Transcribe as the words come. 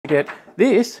get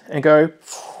this and go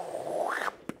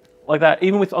like that,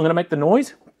 even with, I'm gonna make the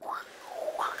noise.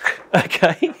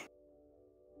 Okay.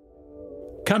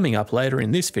 Coming up later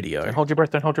in this video. Don't hold your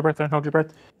breath, don't hold your breath, don't hold your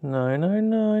breath. No, no,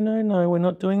 no, no, no, we're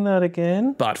not doing that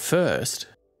again. But first.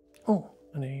 Oh,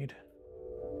 I need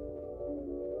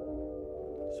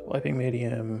swiping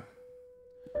medium.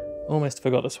 Almost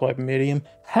forgot to swipe medium.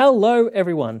 Hello,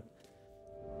 everyone.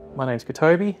 My name's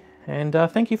Katobi, and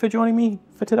thank you for joining me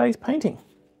for today's painting.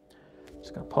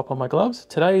 Just gonna pop on my gloves.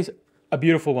 Today's a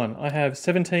beautiful one. I have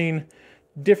 17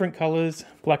 different colors.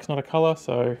 Black's not a color,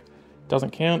 so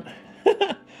doesn't count.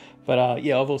 But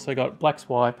yeah, I've also got black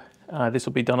swipe. This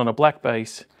will be done on a black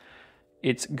base.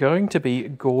 It's going to be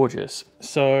gorgeous.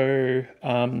 So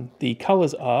the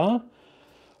colors are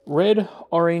red,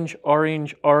 orange,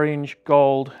 orange, orange,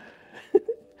 gold,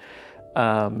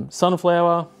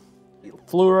 sunflower,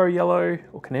 fluoro yellow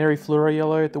or canary fluoro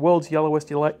yellow, the world's yellowest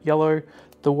yellow,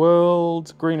 the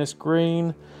world's greenest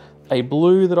green, a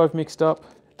blue that I've mixed up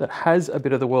that has a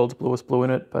bit of the world's bluest blue in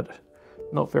it, but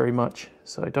not very much.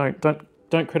 So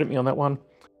don't credit me on that one.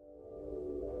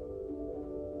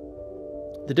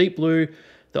 The deep blue,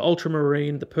 the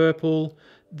ultramarine, the purple.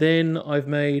 Then I've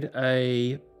made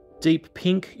a deep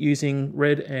pink using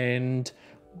red and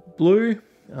blue.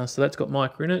 So that's got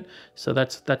mica in it. So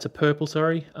that's a purple,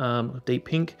 sorry, deep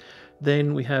pink.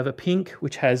 Then we have a pink,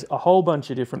 which has a whole bunch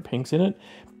of different pinks in it.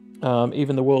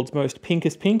 Even the world's most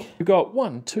pinkest pink. We've got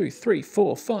 1, 2, 3,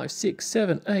 4, 5, 6,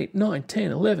 7, 8, 9,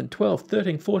 10, 11, 12,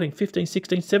 13, 14, 15,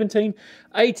 16, 17,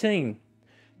 18,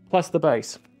 plus the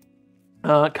base.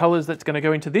 Colors that's gonna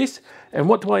go into this. And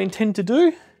what do I intend to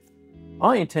do?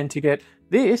 I intend to get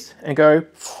this and go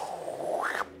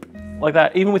like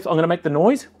that, even with, I'm gonna make the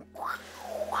noise.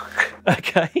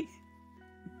 Okay.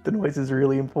 The noise is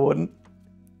really important.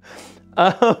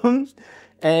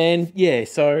 And yeah,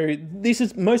 so this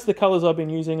is most of the colors I've been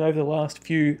using over the last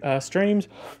few streams.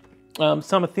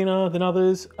 Some are thinner than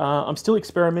others. I'm still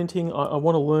experimenting. I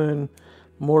want to learn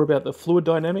more about the fluid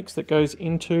dynamics that goes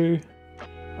into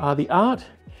the art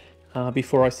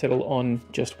before I settle on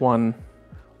just one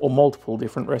or multiple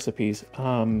different recipes.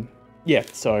 Yeah,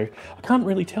 so I can't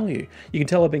really tell you. You can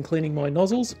tell I've been cleaning my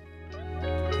nozzles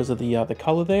because of the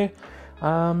color there.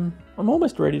 I'm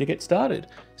almost ready to get started.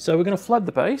 So we're going to flood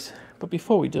the base, but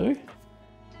before we do,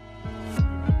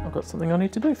 I've got something I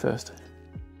need to do first.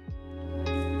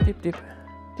 Dip, dip,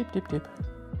 dip, dip, dip.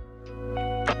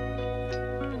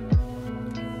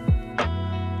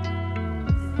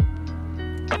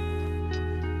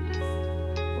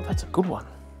 Well, that's a good one.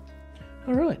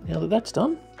 All right, now that that's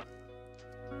done,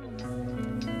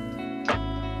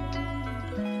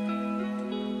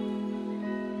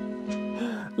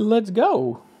 let's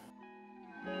go.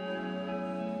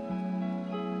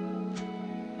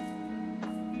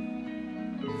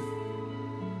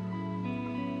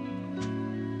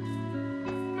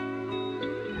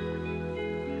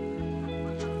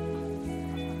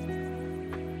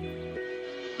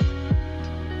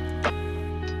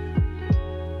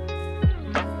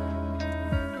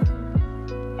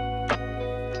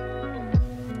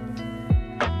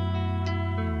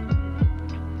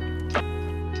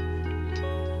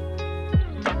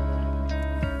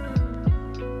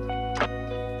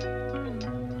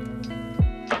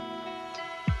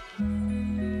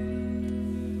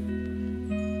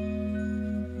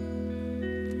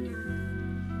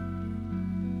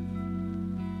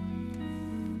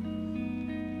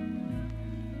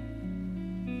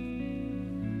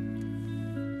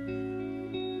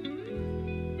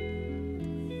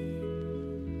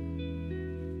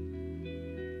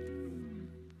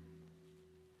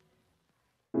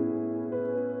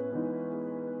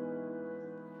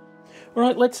 All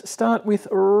right, let's start with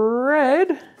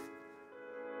red.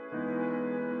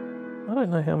 I don't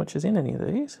know how much is in any of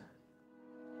these,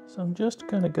 so I'm just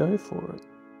going to go for it.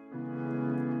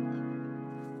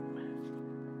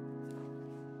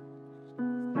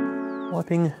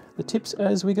 Wiping the tips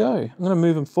as we go. I'm going to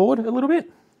move them forward a little bit.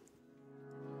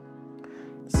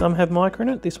 Some have mica in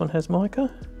it. This one has mica.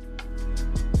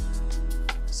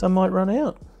 Some might run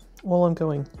out while I'm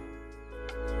going.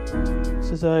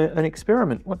 This is an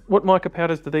experiment. What mica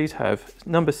powders do these have?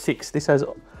 Number 6. This has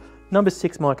number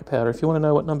 6 mica powder. If you want to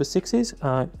know what number 6 is,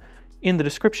 in the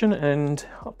description and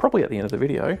probably at the end of the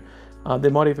video,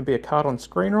 there might even be a card on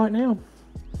screen right now.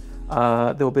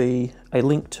 There'll be a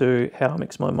link to how I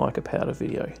mix my mica powder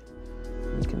video.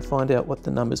 You can find out what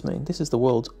the numbers mean. This is the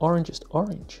world's orangest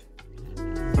orange.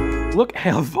 Look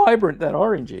how vibrant that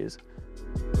orange is.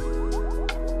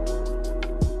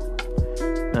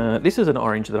 This is an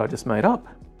orange that I just made up.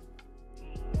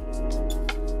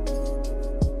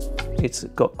 It's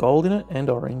got gold in it and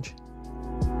orange.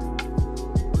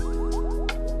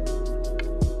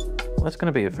 Well, that's going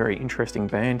to be a very interesting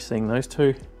band, seeing those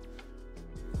two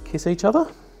kiss each other.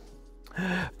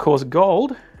 Of course,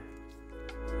 gold.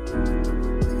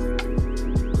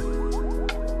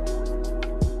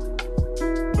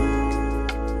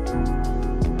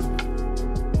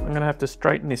 I'm going to have to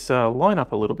straighten this line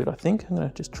up a little bit, I think. I'm going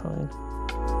to just try and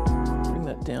bring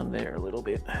that down there a little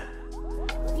bit.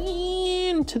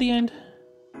 And to the end.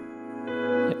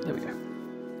 Yep, there we go.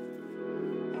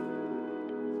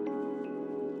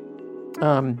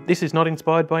 This is not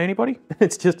inspired by anybody.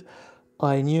 It's just,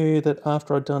 I knew that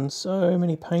after I'd done so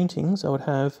many paintings, I would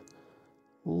have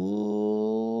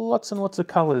lots and lots of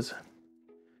colours.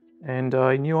 And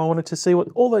I knew I wanted to see what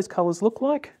all those colours look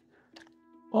like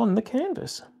on the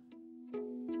canvas.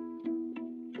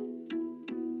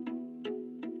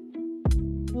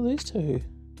 Well, these two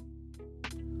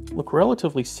look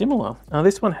relatively similar.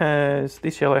 This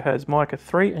yellow has Mica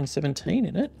 3 and 17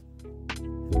 in it.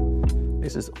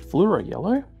 This is fluoro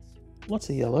yellow, lots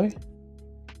of yellow.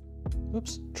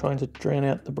 Oops, trying to drown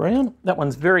out the brown. That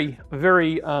one's very,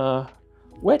 very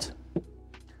wet.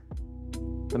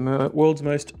 The world's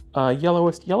most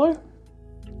yellowest yellow. I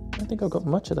don't think I've got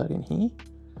much of that in here.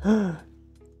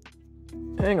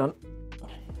 Hang on.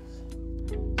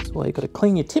 That's why you got to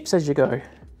clean your tips as you go.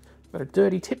 Got a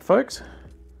dirty tip, folks.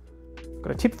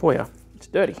 Got a tip for you. It's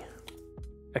dirty.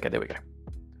 Okay, there we go.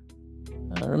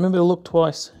 Remember to look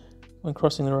twice when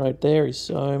crossing the road. There is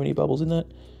so many bubbles in that.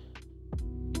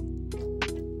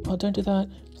 Oh, don't do that.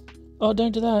 Oh,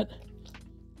 don't do that.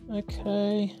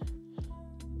 Okay.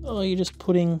 Oh, you're just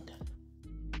putting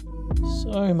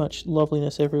so much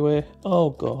loveliness everywhere. Oh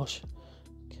gosh.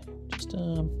 Okay, just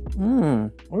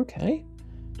okay.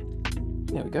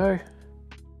 There we go.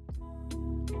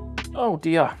 Oh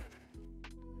dear.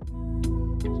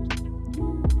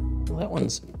 Well, that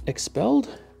one's expelled.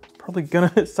 Probably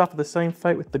gonna suffer the same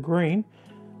fate with the green.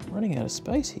 Running out of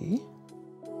space here.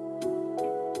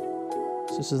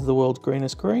 So this is the world's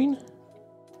greenest green.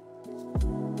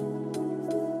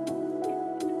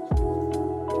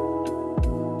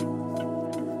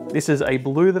 This is a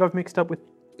blue that I've mixed up with,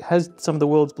 has some of the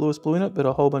world's bluest blue in it, but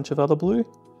a whole bunch of other blue.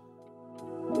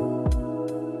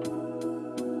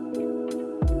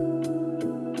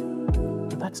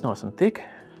 That's nice and thick.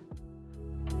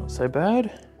 Not so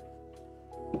bad.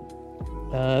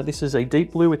 This is a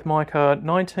deep blue with Mica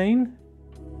 19,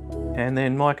 and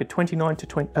then Mica 29 to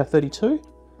 32.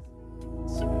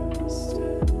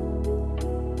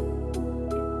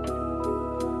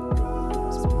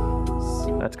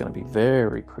 That's going to be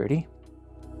very pretty.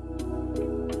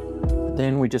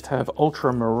 Then we just have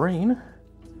ultramarine.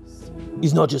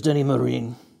 He's not just any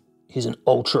marine, he's an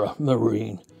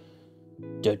ultramarine.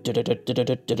 That's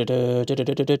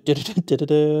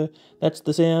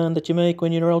the sound that you make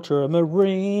when you're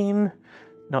ultramarine.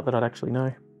 Not that I'd actually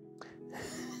know.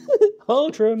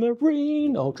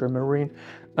 Ultramarine, ultramarine.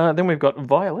 Then we've got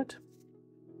violet.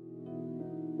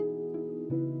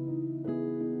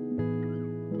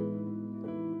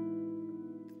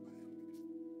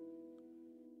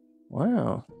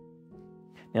 Wow.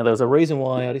 Now there was a reason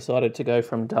why I decided to go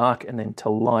from dark and then to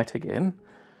light again.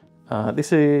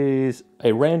 This is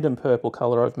a random purple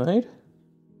colour I've made,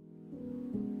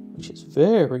 which is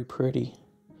very pretty.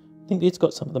 I think it's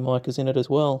got some of the micas in it as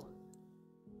well.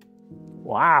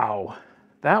 Wow,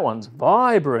 that one's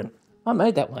vibrant. I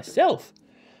made that myself.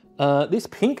 This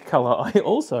pink colour I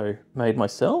also made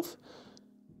myself.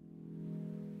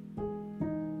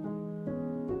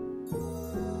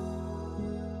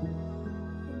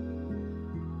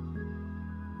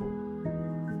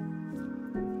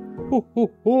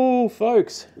 Ooh,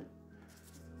 folks,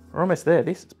 we're almost there.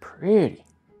 This is pretty.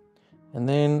 And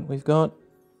then we've got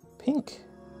pink.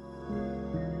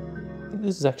 I think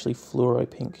this is actually fluoro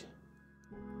pink.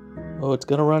 Oh, it's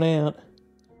gonna run out.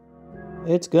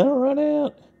 It's gonna run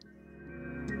out.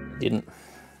 Didn't.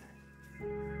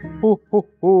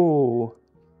 Ooh.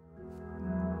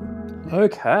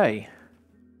 Okay.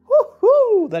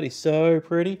 Woohoo! That is so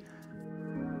pretty.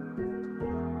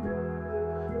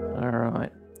 All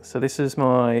right. So this is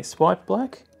my swipe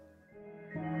black,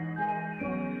 and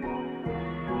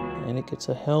it gets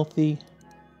a healthy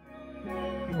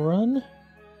run.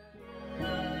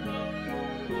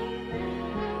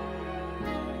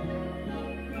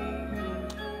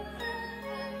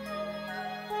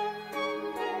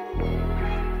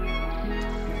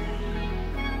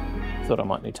 Thought I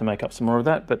might need to make up some more of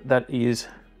that, but that is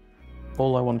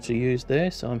all I wanted to use there,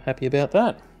 so I'm happy about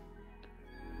that.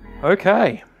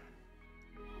 Okay.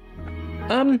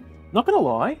 Not gonna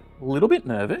lie, a little bit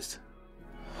nervous.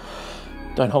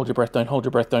 Don't hold your breath, don't hold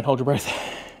your breath, don't hold your breath.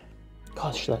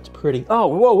 Gosh, that's pretty. Oh,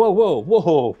 whoa, whoa, whoa,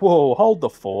 whoa, whoa, hold the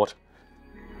fort.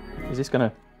 Is this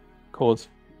gonna cause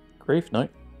grief? No.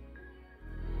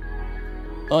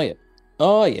 Oh yeah,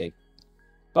 oh yeah.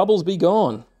 Bubbles be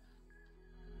gone.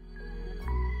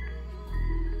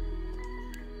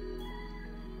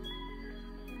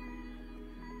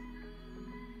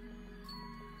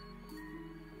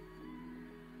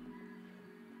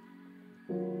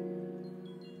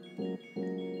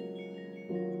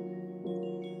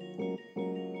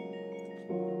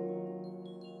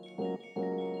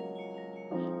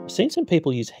 I've seen some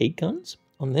people use heat guns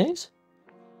on theirs.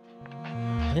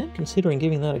 I am considering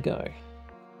giving that a go.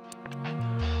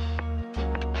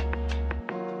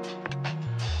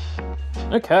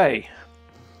 Okay.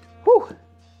 Whew.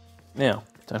 Now,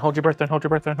 don't hold your breath, don't hold your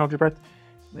breath, don't hold your breath.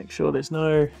 Make sure there's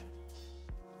no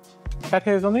cat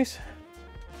hairs on this.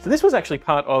 So this was actually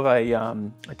part of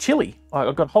a chili.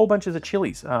 I've got whole bunches of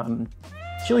chilies,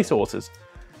 chili sauces.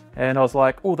 And I was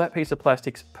like, oh, that piece of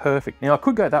plastic's perfect. Now I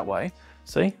could go that way.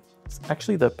 See, it's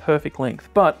actually the perfect length,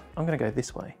 but I'm gonna go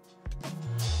this way.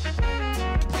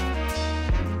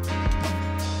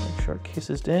 Make sure it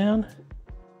kisses down.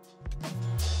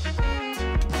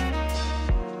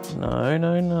 No,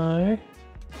 no, no.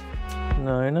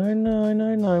 No, no, no,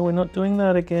 no, no, we're not doing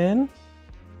that again.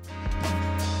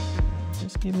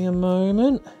 Just give me a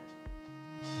moment.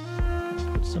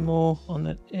 Put some more on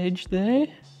that edge there.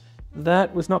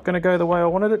 That was not going to go the way I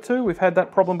wanted it to. We've had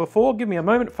that problem before. Give me a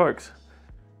moment, folks.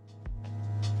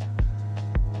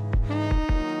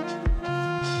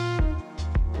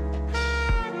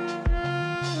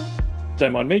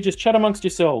 Don't mind me, just chat amongst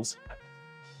yourselves.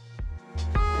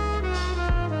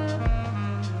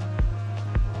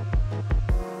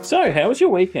 So, how was your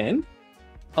weekend?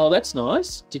 Oh, that's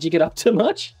nice. Did you get up too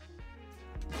much?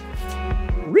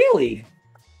 Really?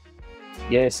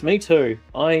 Yes, me too.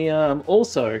 I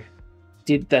also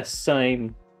did the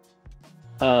same.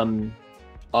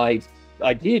 I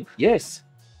did, yes.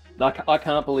 Like, I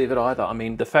can't believe it either. I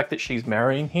mean, the fact that she's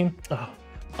marrying him, oh,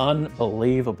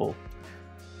 unbelievable.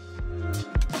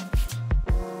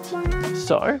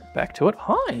 So, back to it.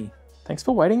 Hi, thanks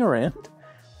for waiting around.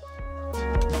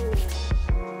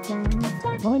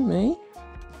 Don't mind me.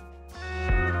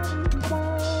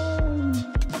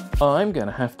 I'm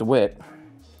gonna have to wet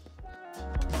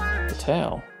the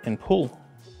towel and pull.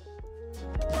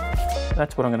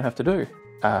 That's what I'm gonna have to do.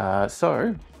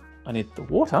 So, I need the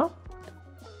water.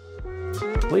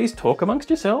 Please talk amongst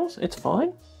yourselves, it's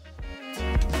fine.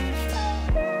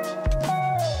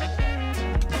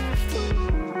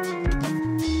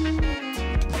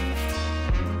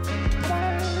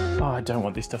 Oh, I don't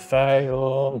want this to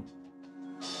fail.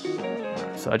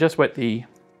 So I just wet the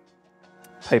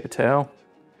paper towel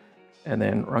and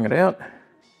then wrung it out.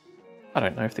 I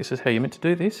don't know if this is how you're meant to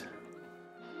do this.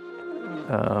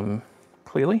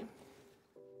 Clearly.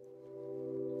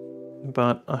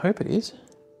 But I hope it is.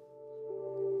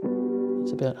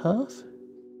 It's about half.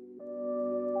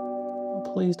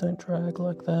 Oh, please don't drag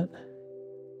like that.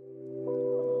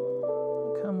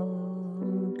 Come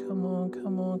on, come on,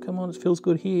 come on, come on. It feels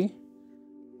good here.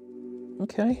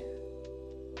 Okay.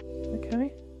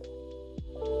 Okay.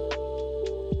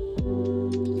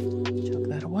 Chuck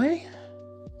that away.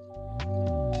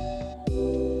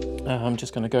 I'm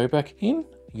just going to go back in.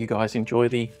 You guys enjoy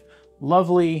the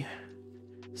lovely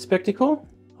spectacle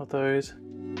of those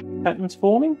patterns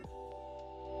forming.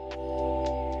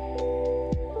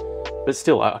 But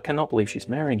still, I cannot believe she's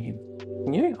marrying him.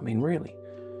 Can you? I mean, really.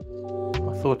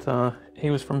 I thought he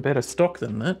was from better stock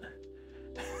than that.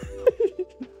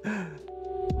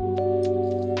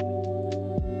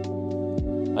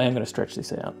 I am going to stretch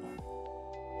this out.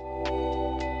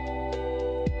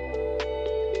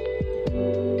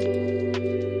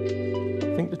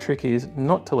 I think the trick is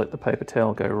not to let the paper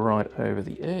towel go right over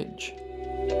the edge.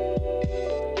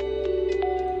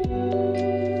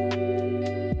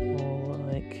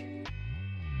 Like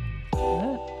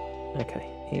that. Okay,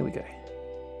 here we go.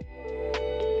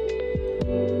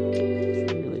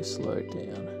 Let's really slow it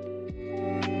down.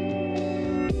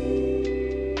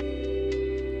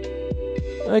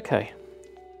 Okay.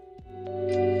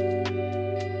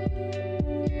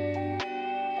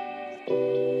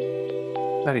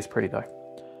 That is pretty though.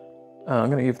 I'm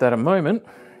going to give that a moment.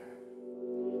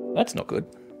 That's not good.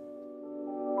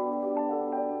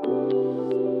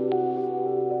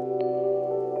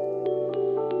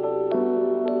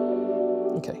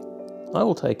 Okay. I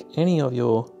will take any of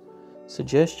your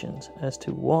suggestions as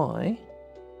to why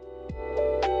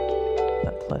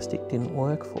that plastic didn't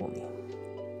work for me.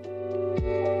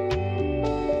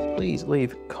 Please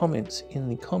leave comments in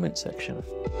the comment section.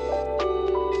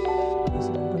 Is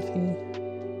it enough here?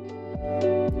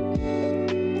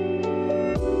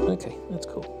 Okay, that's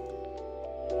cool.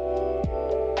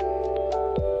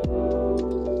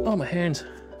 Oh, my hands.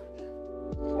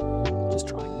 Just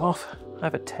drying them off. I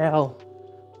have a towel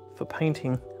for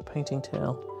painting, a painting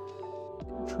towel.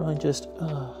 Try and just,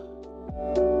 yeah,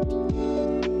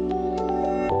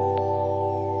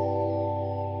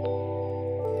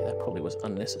 that probably was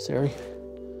unnecessary.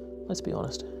 Let's be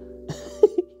honest.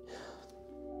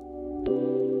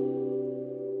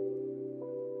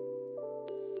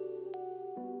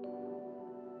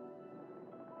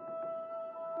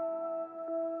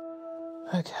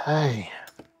 Okay,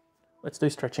 let's do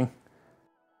stretching.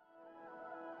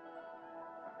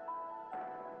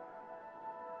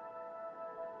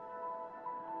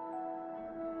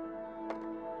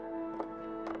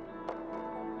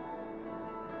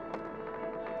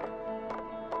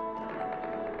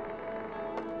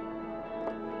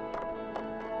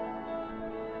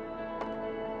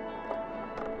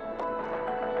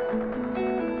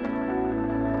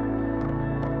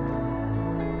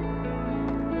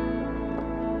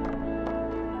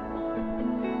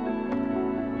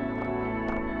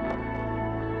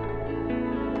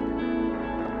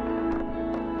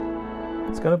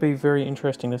 It's going to be very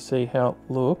interesting to see how it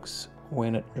looks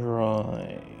when it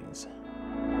dries.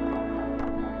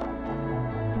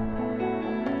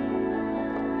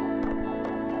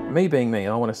 Me being me,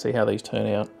 I want to see how these turn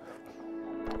out.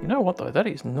 You know what though, that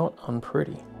is not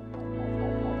unpretty.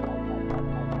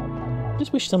 I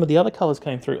just wish some of the other colours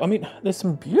came through. I mean, there's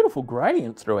some beautiful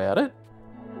gradient throughout it.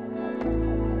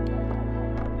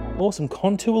 Awesome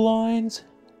contour lines.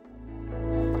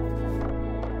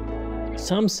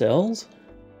 Some cells.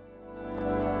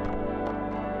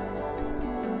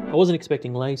 I wasn't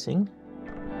expecting lacing.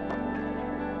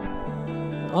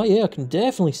 Oh yeah, I can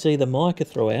definitely see the mica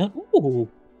throughout. Ooh,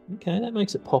 okay, that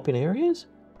makes it pop in areas.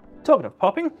 Talking of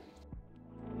popping.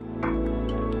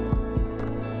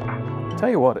 Tell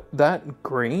you what, that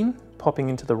green popping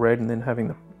into the red and then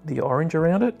having the orange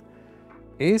around it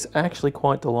is actually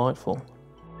quite delightful.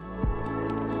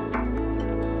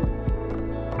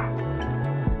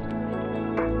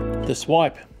 The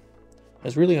swipe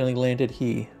has really only landed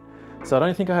here. So I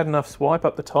don't think I had enough swipe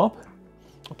up the top.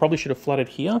 I probably should have flooded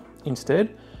here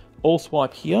instead. All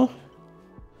swipe here.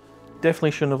 Definitely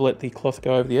shouldn't have let the cloth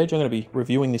go over the edge. I'm going to be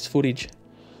reviewing this footage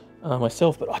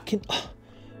myself, but I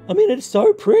mean, it's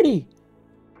so pretty.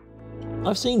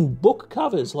 I've seen book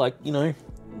covers like, you know,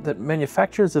 that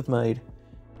manufacturers have made.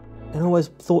 And I always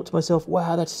thought to myself,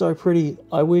 wow, that's so pretty.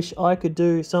 I wish I could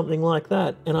do something like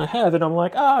that. And I have, and I'm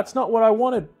like, it's not what I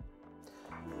wanted.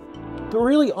 But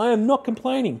really, I am not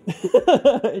complaining.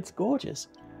 It's gorgeous.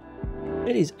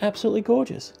 It is absolutely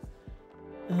gorgeous.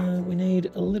 We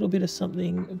need a little bit of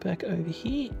something back over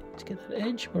here to get that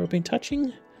edge where I've been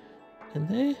touching. And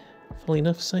there, funnily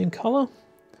enough, same colour.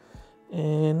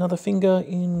 And another finger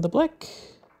in the black.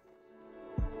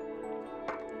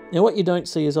 Now what you don't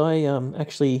see is I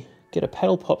actually get a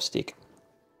paddle pop stick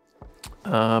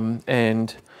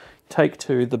and take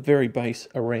to the very base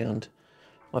around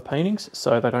my paintings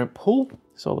so they don't pull,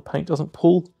 so the paint doesn't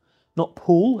pull, not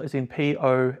pull as in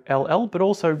P-O-L-L, but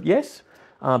also yes,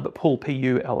 but pull,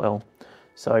 P-U-L-L.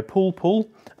 So pull,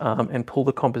 and pull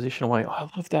the composition away. I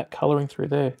love that colouring through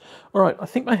there. All right, I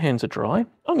think my hands are dry.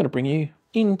 I'm going to bring you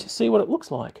in to see what it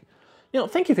looks like. Now,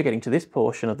 thank you for getting to this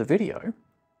portion of the video.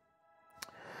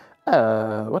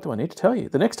 What do I need to tell you?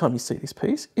 The next time you see this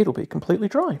piece, it'll be completely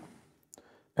dry.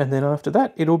 And then after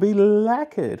that, it'll be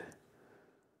lacquered.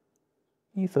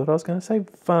 You thought I was going to say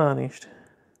varnished.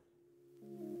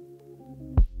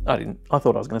 I didn't. I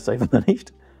thought I was going to say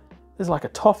varnished. There's like a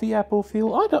toffee apple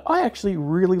feel. I actually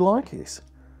really like this.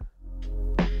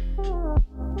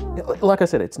 Like I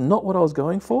said, it's not what I was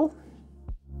going for,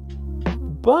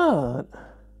 but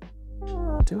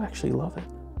I do actually love it.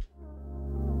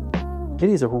 It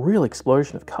is a real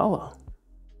explosion of colour.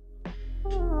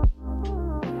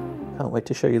 Can't wait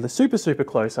to show you the super, super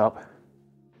close up.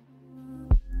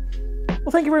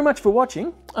 Well, thank you very much for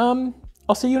watching.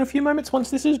 I'll see you in a few moments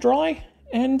once this is dry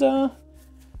and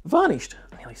varnished.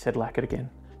 I nearly said lacquered again.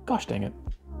 Gosh dang it.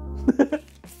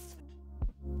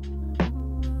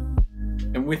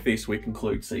 And with this, we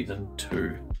conclude season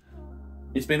 2.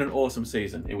 It's been an awesome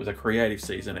season. It was a creative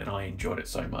season and I enjoyed it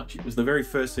so much. It was the very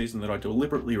first season that I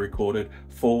deliberately recorded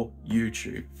for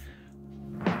YouTube.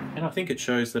 And I think it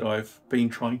shows that I've been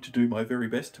trying to do my very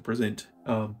best to present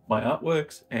my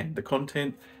artworks and the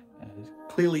content as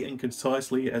clearly and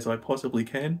concisely as I possibly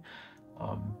can.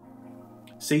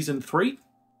 Season 3,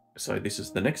 so this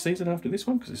is the next season after this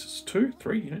one, because this is 2,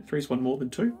 3, you know, 3 is one more than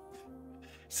 2.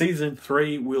 Season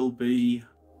 3 will be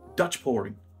Dutch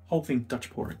pouring, whole thing Dutch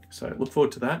pouring. So look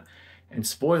forward to that. And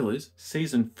spoilers,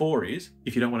 season 4 is,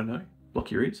 if you don't want to know,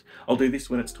 block your ears. I'll do this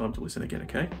when it's time to listen again,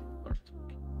 okay?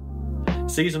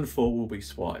 Season 4 will be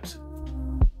swipes.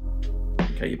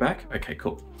 Okay, you're back? Okay,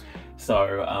 cool.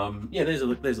 So, yeah, there's a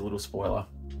little spoiler.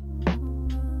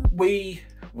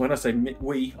 When I say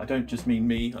we, I don't just mean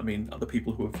me, I mean other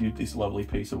people who have viewed this lovely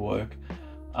piece of work,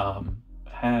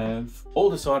 have all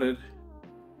decided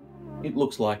it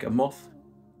looks like a moth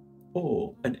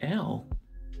or an owl.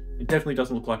 It definitely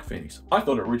doesn't look like a phoenix. I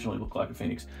thought it originally looked like a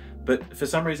phoenix, but for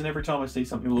some reason, every time I see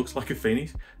something that looks like a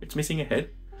phoenix, it's missing a head.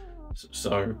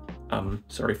 So,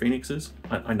 sorry, phoenixes.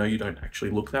 I know you don't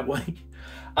actually look that way.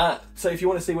 So if you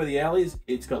want to see where the owl is,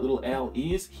 it's got little owl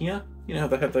ears here. You know how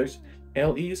they have those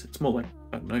owl ears? It's more like,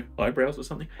 I don't know, eyebrows or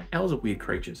something. Owls are weird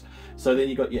creatures. So then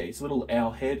you got, yeah, his little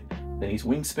owl head, then his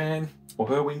wingspan, or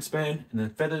her wingspan, and then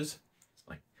feathers. It's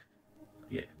like,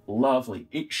 yeah, lovely.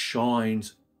 It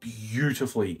shines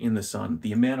beautifully in the sun.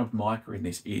 The amount of mica in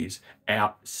this is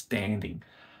outstanding.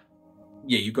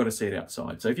 Yeah, you've got to see it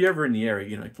outside. So if you're ever in the area,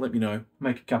 you know, let me know,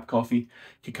 make a cup of coffee, you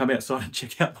can come outside and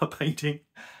check out my painting.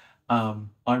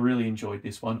 I really enjoyed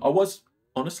this one. I was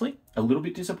honestly a little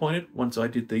bit disappointed once I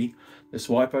did the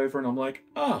swipe over and I'm like,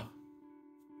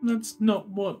 that's not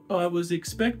what I was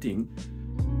expecting.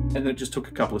 And then it just took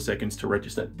a couple of seconds to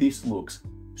register. This looks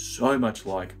so much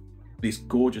like this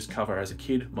gorgeous cover as a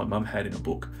kid my mum had in a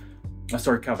book.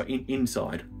 Sorry, cover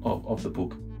inside of the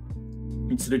book.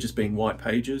 Instead of just being white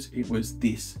pages, it was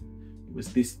this. It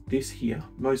was this here,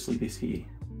 mostly this here.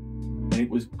 And it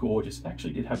was gorgeous. It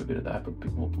actually did have a bit of that, but a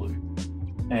bit more blue.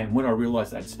 And when I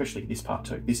realized that, especially this part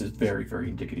too, this is very, very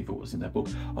indicative of what was in that book.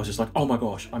 I was just like, oh my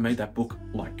gosh, I made that book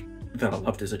like that I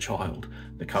loved as a child.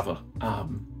 The cover,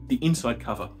 the inside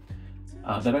cover.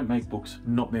 They don't make books,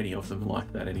 not many of them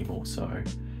like that anymore. So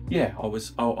yeah,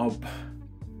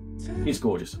 it's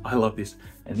gorgeous. I love this.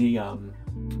 And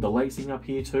the lacing up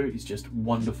here too is just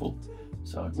wonderful.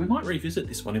 So we might revisit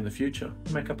this one in the future.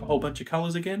 Make up a whole bunch of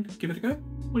colors again. Give it a go.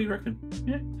 What do you reckon?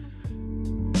 Yeah.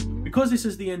 Because this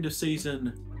is the end of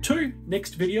season 2,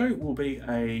 next video will be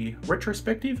a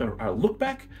retrospective, a look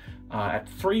back at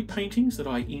 3 paintings that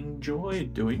I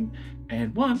enjoyed doing,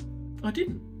 and 1 I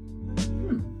didn't.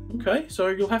 Okay, so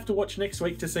you'll have to watch next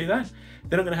week to see that.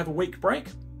 Then I'm going to have a week break,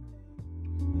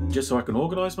 just so I can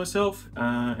organise myself,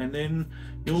 and then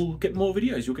you'll get more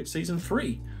videos. You'll get season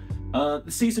 3. The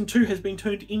season 2 has been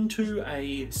turned into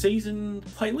a season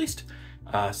playlist.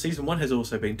 Season 1 has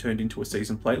also been turned into a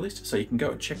season playlist, so you can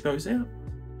go and check those out.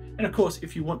 And of course,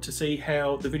 if you want to see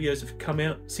how the videos have come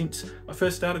out since I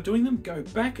first started doing them, go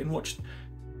back and watch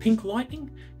Pink Lightning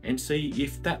and see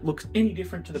if that looks any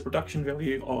different to the production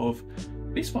value of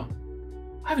this one.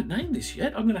 I haven't named this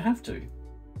yet. I'm going to have to.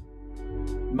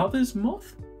 Mother's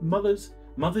Moth? Mother's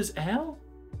Owl?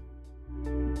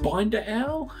 Binder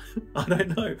Owl? I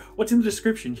don't know. What's in the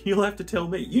description? You'll have to tell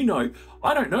me. You know.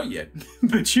 I don't know yet,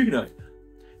 but you know.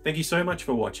 Thank you so much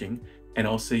for watching, and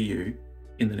I'll see you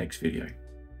in the next video.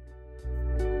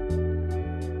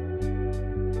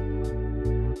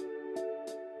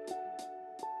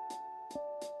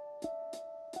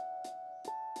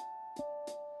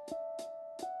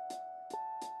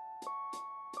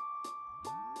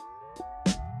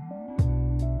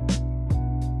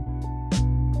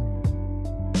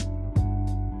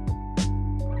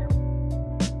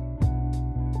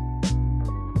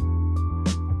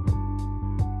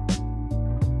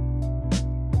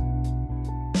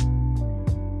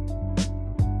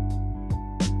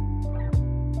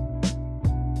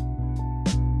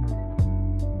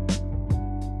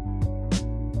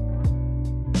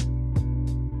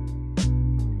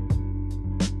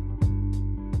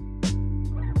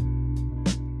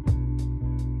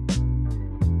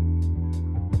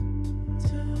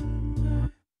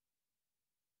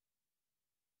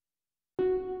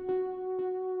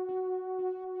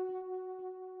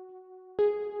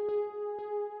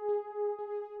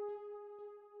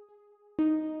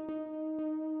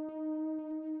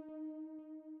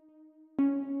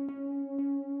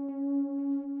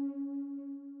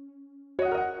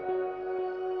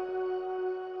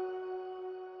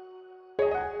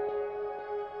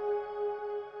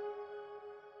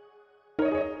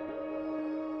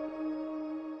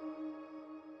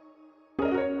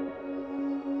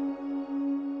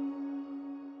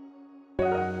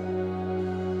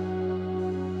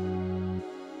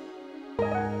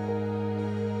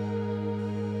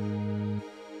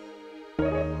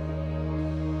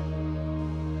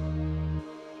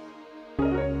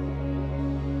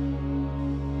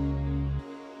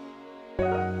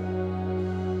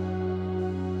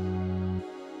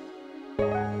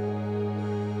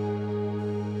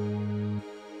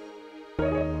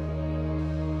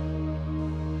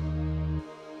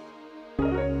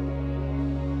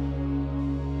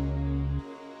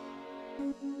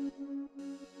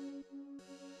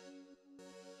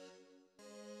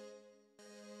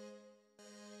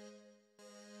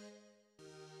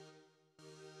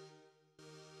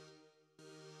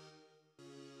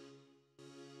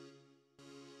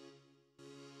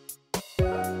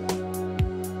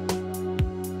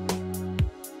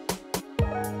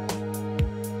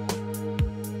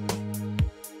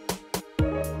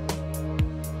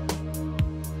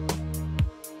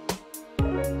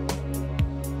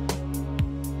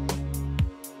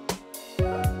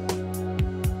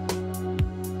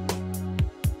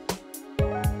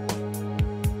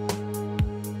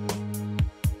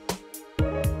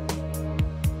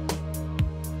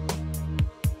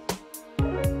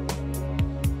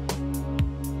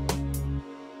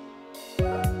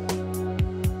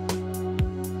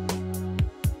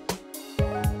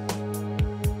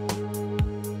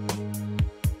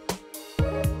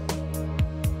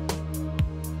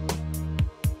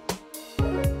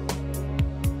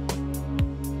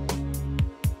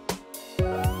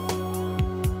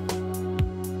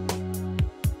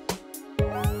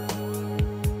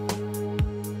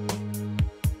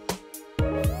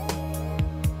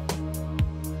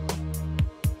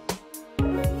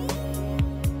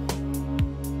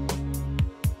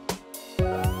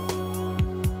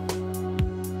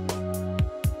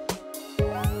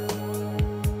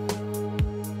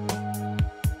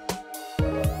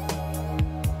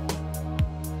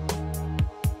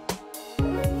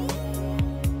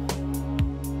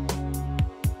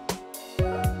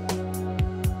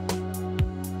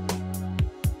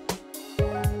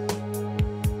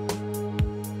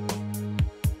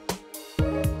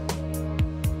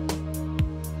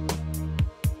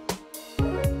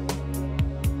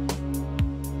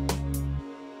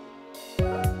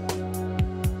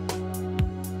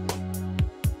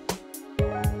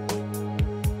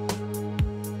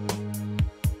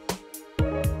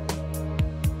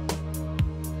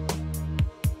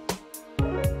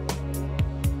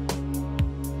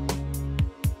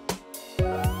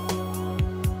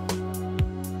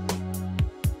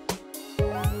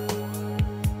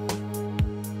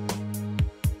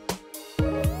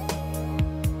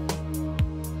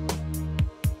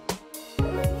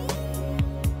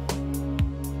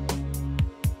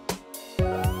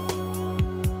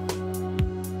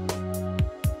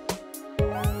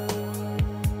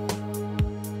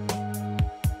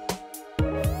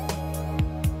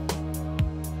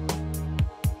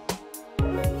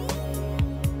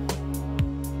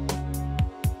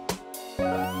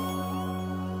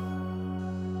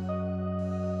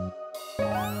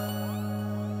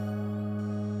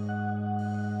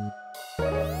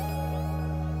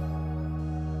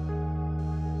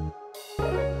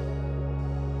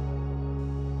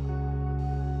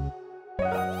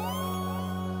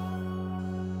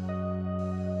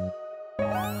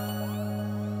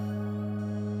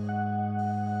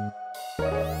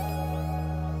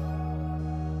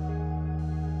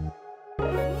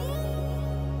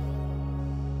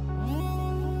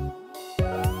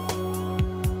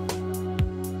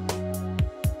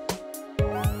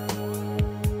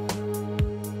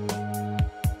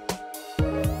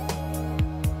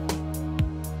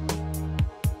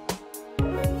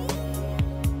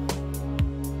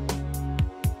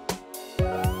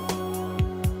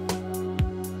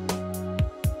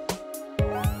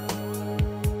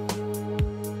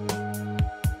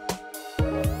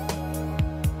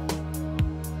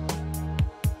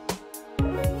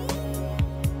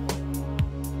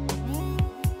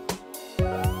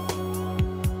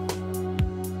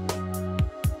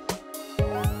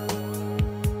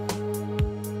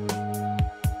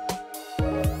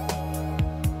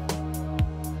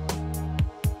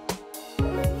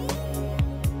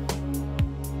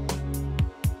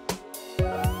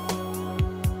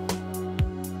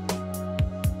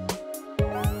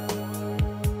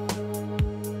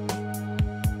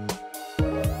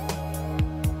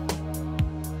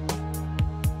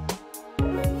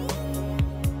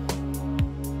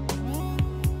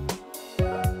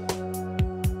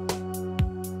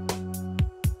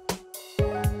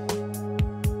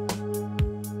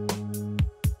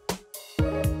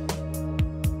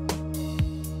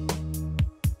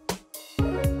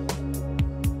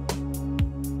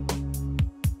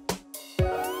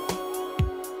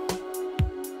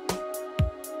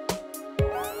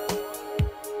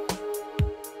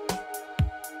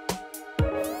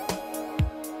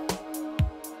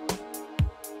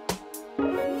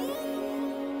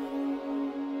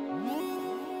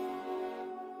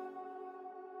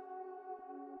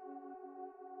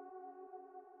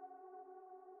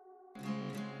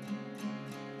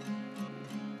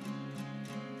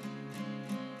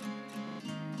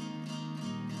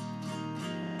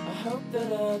 hope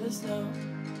that others know.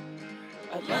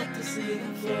 I'd like to see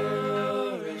them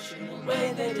flourish in a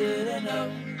way they didn't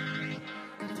know.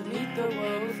 To meet the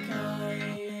world with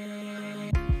kind.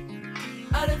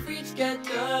 Out of reach, get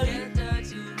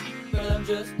dirty, but I'm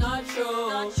just not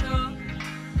sure.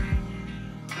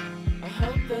 I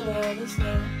hope that others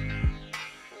know.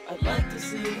 I'd like to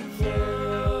see them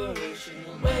flourish in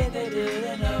a way they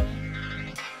didn't know.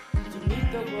 To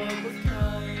meet the world with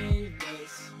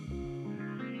kindness.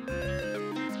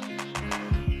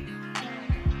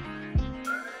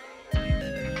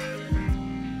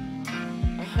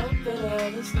 I hope that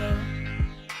others know.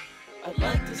 I'd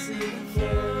like to see them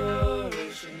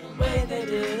flourish in a way they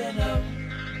didn't know.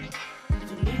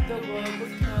 To meet the world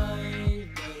with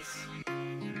kindness.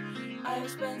 I have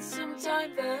spent some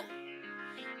time there,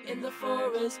 in the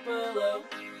forest below.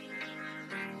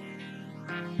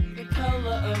 The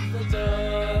color of the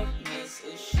darkness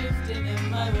is shifting in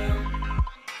my room.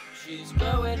 She's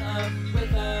growing up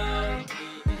without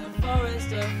me in a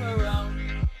forest of her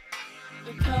own.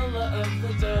 The color of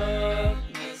the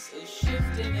darkness is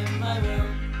shifting in my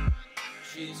room.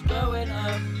 She's growing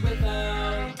up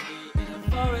without me in a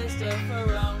forest of her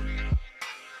own.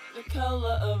 The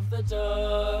color of the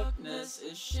darkness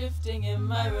is shifting in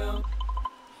my room.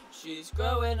 She's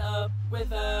growing up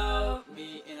without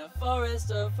me in a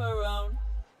forest of her own.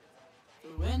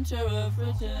 The winter of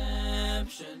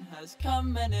redemption has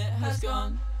come and it has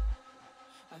gone.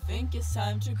 I think it's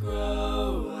time to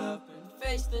grow up and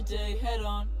face the day head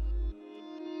on.